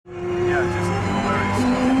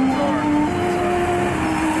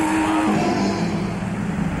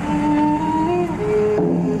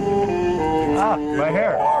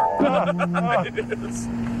It is.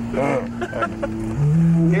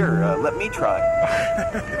 Here, let me try.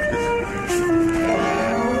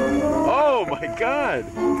 Oh my God!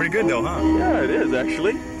 Pretty good though, huh? Yeah, it is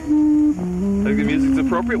actually. I think the music's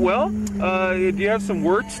appropriate. Well, do you have some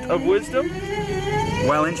words of wisdom?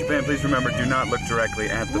 While in Japan, please remember, do not look directly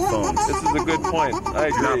at the phones. This is a good point. I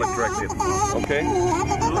agree. Do not look directly at the phones. Okay.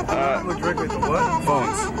 Look directly at the what?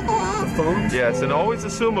 Phones. The phones? Yes, and always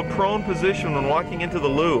assume a prone position when walking into the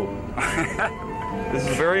loo. This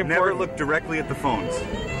is very important. Never look directly at the phones.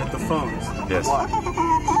 At the phones? Yes. Why?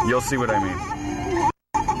 You'll see what I mean.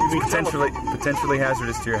 Potentially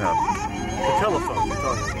hazardous to your health. The telephone you're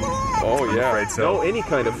talking about. Oh yeah. I'm afraid so. No, any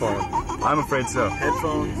kind of phone. I'm afraid so.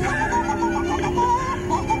 Headphones.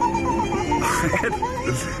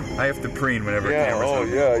 I have to preen whenever Yeah. cameras Oh on.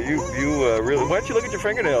 yeah. You really. Why don't you look at your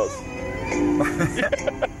fingernails?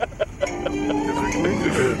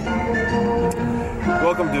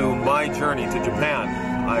 Welcome to my journey to Japan.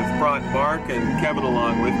 I've brought Mark and Kevin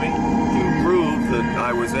along with me to prove that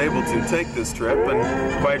I was able to take this trip, and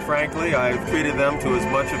quite frankly, I've treated them to as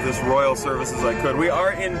much of this royal service as I could. We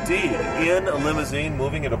are indeed in a limousine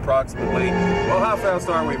moving at approximately, well, how fast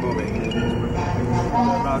are we moving?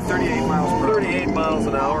 About 38 miles per hour. 38 miles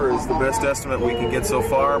an hour is the best estimate we can get so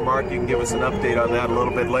far. Mark, you can give us an update on that a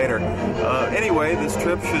little bit later. Anyway, this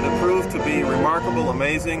trip should prove to be remarkable,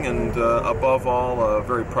 amazing, and above all,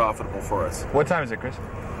 very profitable for us. What time is it, Chris?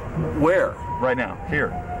 Where? Right now.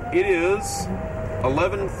 Here. It is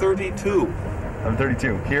 11:32.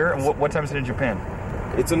 11:32. Here? And what time is it in Japan?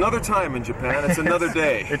 It's another time in Japan. It's another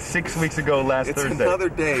day. It's 6 weeks ago last Thursday. It's another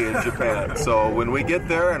day in Japan. So when we get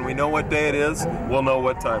there and we know what day it is, we'll know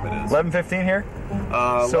what time it is. 11:15 here?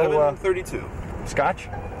 11:32. Scotch?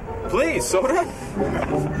 Please, soda?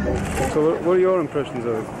 So what are your impressions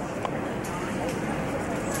of it?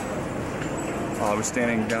 I was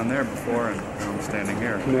standing down there before, and now I'm standing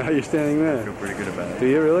here. Now you're standing I there. feel pretty good about Do it.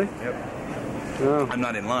 you really? Yep. Oh. I'm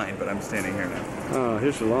not in line, but I'm standing here now. Oh,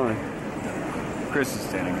 here's the line. Chris is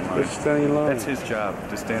standing in line. Chris is standing in line. That's his job,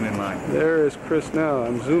 to stand in line. There is Chris now.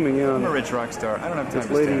 I'm zooming in I'm a on rich rock star. I don't have time this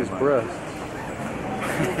to stand lady's in line. breast.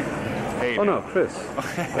 Hey Oh now. no, Chris.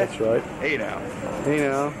 That's right. Hey now. Hey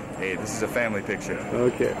now. Hey, this is a family picture.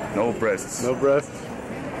 Okay. No breasts. No breasts.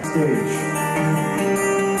 Stage.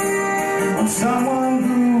 I'm someone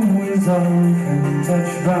who is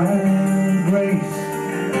untouched by grace.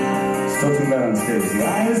 Still too bad on stage. The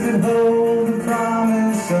eyes that hold the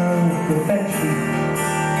promise of perfection.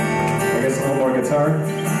 I guess a little more guitar.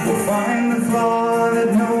 We'll find the flaw that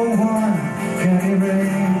no one can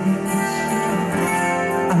erase.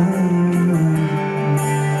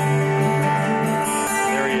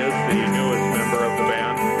 There he is, the newest member of the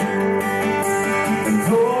band. And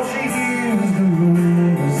though she hears the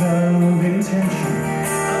rumors of intention,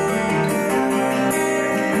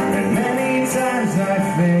 and many times I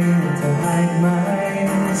fail to hide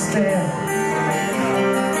my step,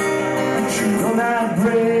 she will not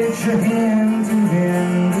break her hand to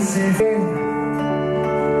end the city.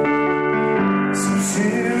 So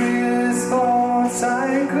serious.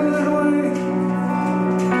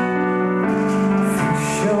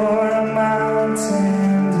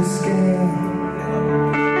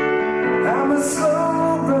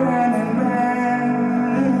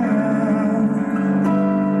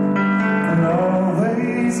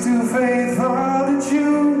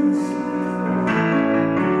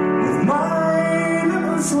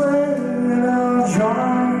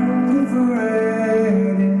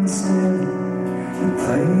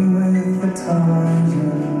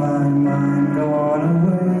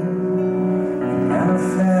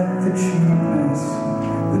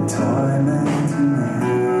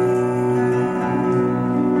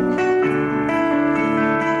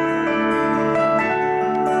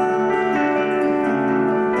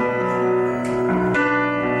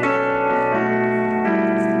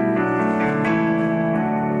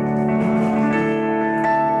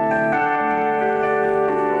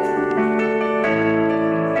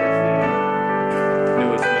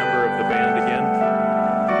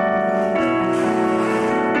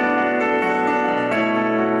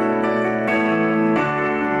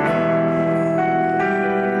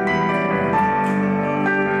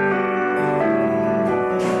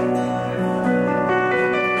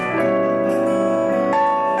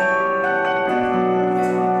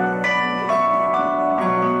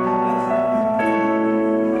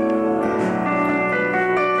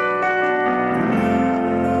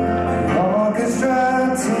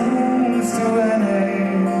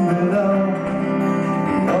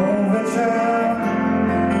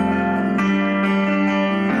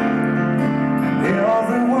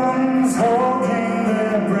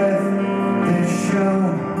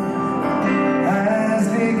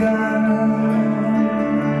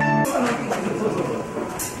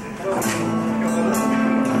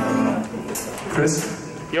 Chris?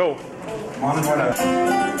 Yo. On and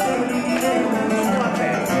right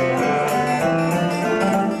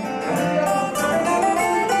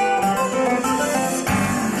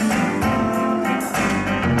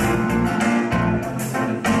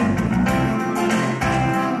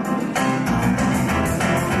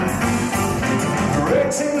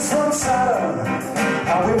from Saturn,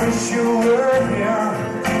 how we wish you were here.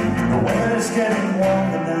 The weather is getting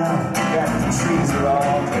warmer now, and the trees are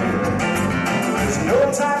all clear. There's no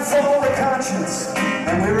time for the conscience,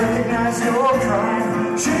 and we recognize your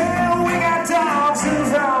crime. Chill, we got dogs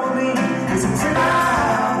around me. It's a